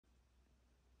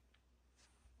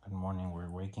Good morning. We're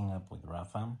waking up with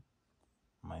Rafa,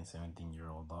 my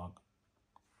 17-year-old dog.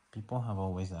 People have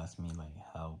always asked me, like,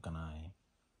 how can I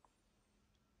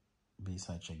be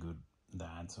such a good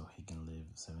dad so he can live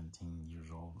 17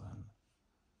 years old? And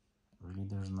really,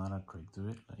 there's not a trick to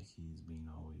it. Like, he's been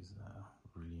always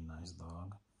a really nice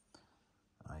dog.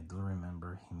 I do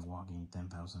remember him walking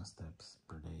 10,000 steps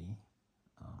per day,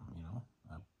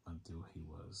 up until he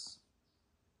was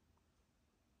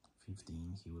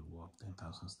 15. He would walk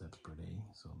 10,000 steps per day,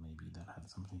 so maybe that had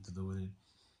something to do with it.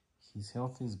 His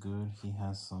health is good. He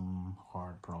has some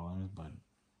heart problems, but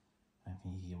I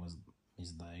think he was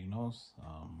misdiagnosed.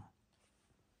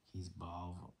 His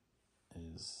valve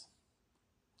is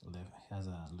has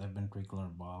a left ventricular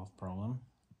valve problem.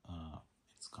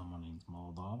 It's common in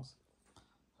small dogs.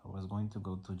 So I was going to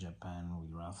go to Japan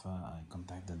with Rafa. I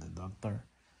contacted the doctor.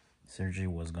 Surgery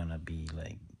was gonna be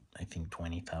like, I think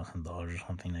 $20,000 or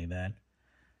something like that.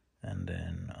 And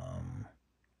then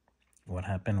what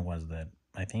happened was that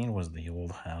I think it was the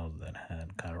old house that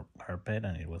had carpet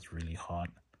and it was really hot.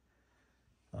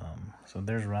 So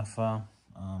there's Rafa.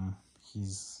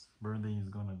 His birthday is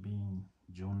gonna be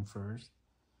June 1st.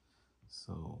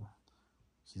 So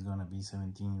he's gonna be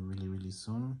 17 really, really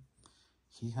soon.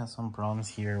 He has some problems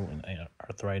here with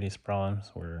arthritis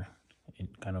problems where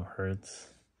it kind of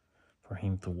hurts for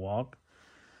him to walk.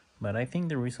 But I think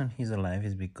the reason he's alive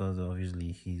is because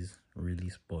obviously he's really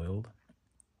spoiled.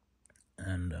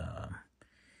 And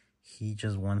he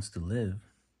just wants to live.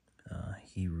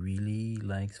 He really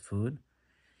likes food.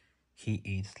 He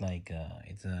eats like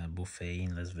it's a buffet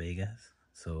in Las Vegas,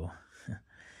 so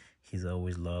he's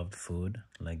always loved food.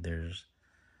 Like that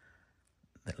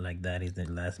is the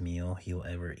last meal he'll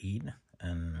ever eat.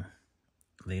 And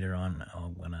later on,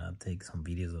 I'm gonna take some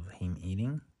videos of him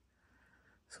eating.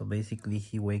 So basically,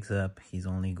 he wakes up. His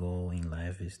only goal in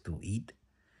life is to eat.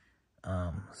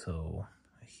 So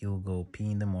he'll go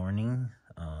pee in the morning.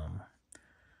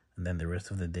 And then the rest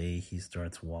of the day he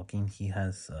starts walking. He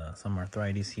has some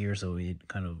arthritis here, so it's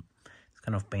kind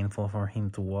of painful for him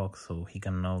to walk, so he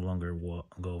can no longer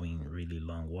go in really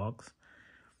long walks.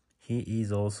 He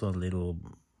is also a little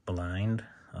blind,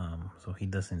 so he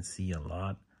doesn't see a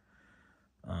lot,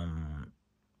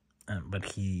 but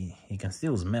he can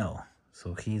still smell,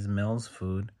 so he smells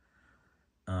food.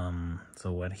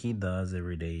 So what he does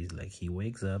every day is, like, he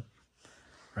wakes up.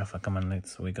 Rafa, come on,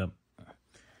 let's wake up.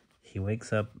 He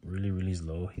wakes up really, really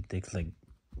slow. He takes like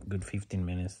good 15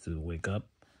 minutes to wake up.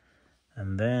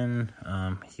 And then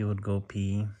he would go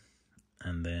pee.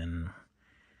 And then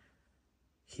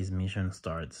his mission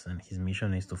starts. And his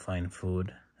mission is to find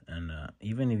food. And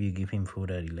even if you give him food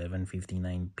at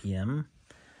 11:59 p.m.,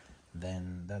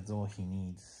 then that's all he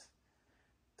needs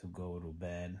to go to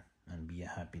bed and be a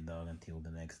happy dog until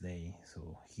the next day.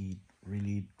 So he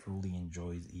really, truly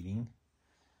enjoys eating.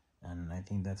 And I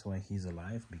think that's why he's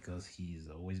alive, because he's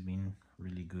always been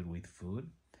really good with food.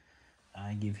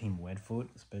 I give him wet food,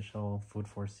 special food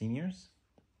for seniors.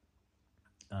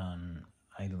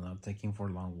 I do not take him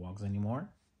for long walks anymore.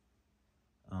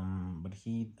 But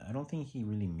I don't think he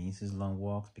really misses long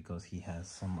walks because he has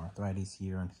some arthritis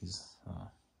here on his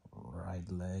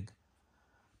right leg.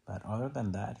 But other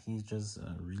than that, he's just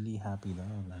a really happy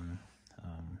dog, and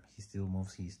he still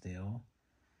moves his tail.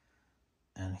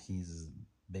 And his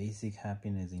basic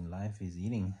happiness in life is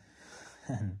eating.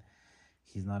 And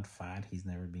he's not fat. He's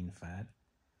never been fat.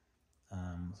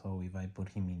 So if I put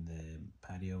him in the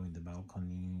patio, in the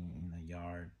balcony, in a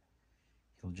yard,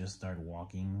 he'll just start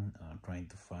walking, trying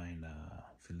to find a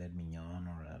filet mignon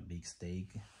or a big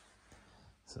steak.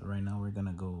 So right now we're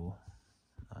gonna go,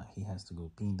 he has to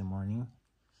go pee in the morning.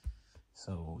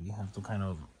 So you have to kind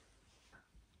of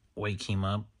wake him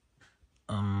up.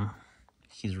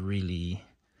 He's really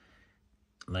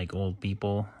like old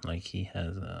people, like he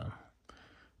has a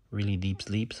really deep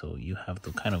sleep, so you have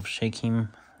to kind of shake him.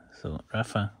 So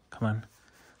Rafa, come on,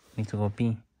 need to go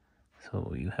pee.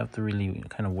 So you have to really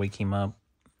kind of wake him up.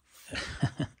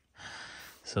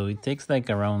 So it takes like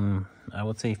around, I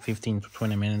would say 15 to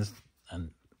 20 minutes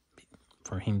and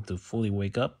for him to fully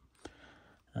wake up.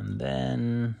 And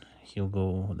then he'll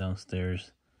go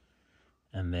downstairs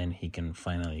and then he can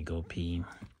finally go pee.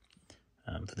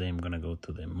 Today I'm gonna go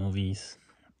to the movies.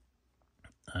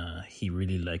 He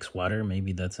really likes water.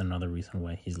 Maybe that's another reason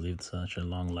why he's lived such a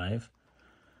long life.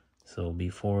 So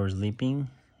before sleeping,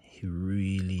 he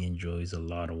really enjoys a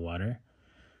lot of water.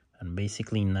 And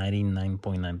basically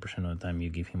 99.9% of the time you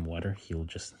give him water, he'll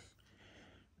just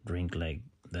drink like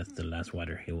that's the last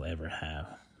water he'll ever have.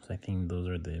 So I think those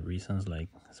are the reasons. Like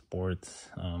sports,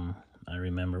 I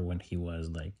remember when he was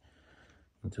like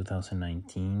in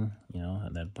 2019,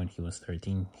 at that point he was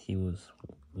 13, he was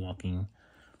walking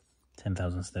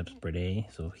 10,000 steps per day,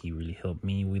 so he really helped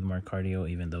me with my cardio,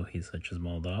 even though he's such a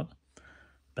small dog.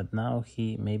 But now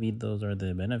maybe those are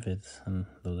the benefits, and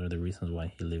those are the reasons why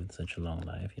he lived such a long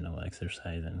life,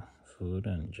 exercise and food,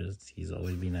 and just he's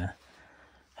always been a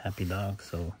happy dog.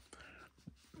 So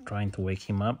trying to wake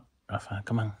him up, Rafa,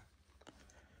 come on.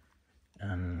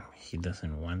 And he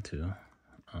doesn't want to,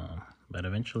 but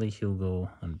eventually he'll go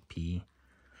and pee.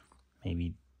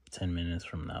 Maybe 10 minutes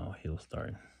from now he'll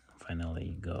start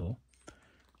finally go,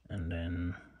 and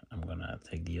then I'm gonna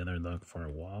take the other dog for a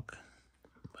walk.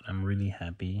 But I'm really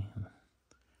happy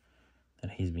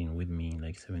that he's been with me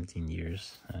like 17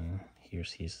 years, and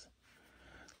here's his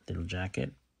little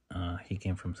jacket. He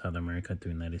came from South America to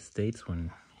the United States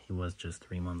when he was just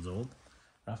 3 months old.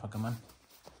 Rafa, come on.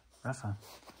 Rafa.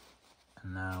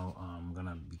 And now I'm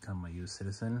gonna become a U.S.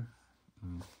 citizen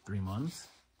in 3 months,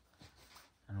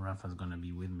 and Rafa's gonna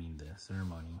be with me in the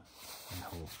ceremony, I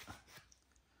hope.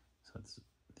 So this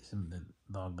is the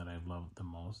dog that I've loved the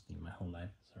most in my whole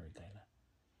life. Sorry, Kyla,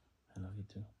 I love you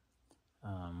too.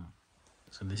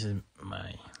 So this is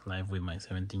my life with my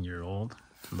 17-year-old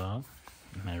dog,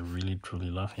 and I really truly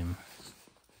love him.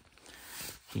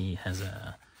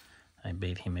 I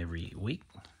bathe him every week,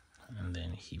 and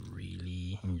then he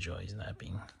really enjoys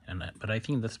napping. But I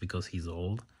think that's because he's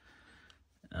old.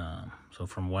 So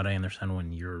from what I understand,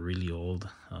 when you're really old,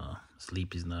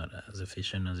 sleep is not as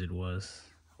efficient as it was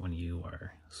when you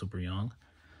are super young.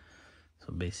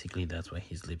 So basically that's why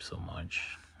he sleeps so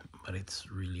much, but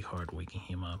it's really hard waking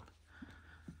him up.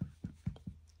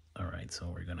 All right, so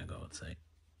we're gonna go outside.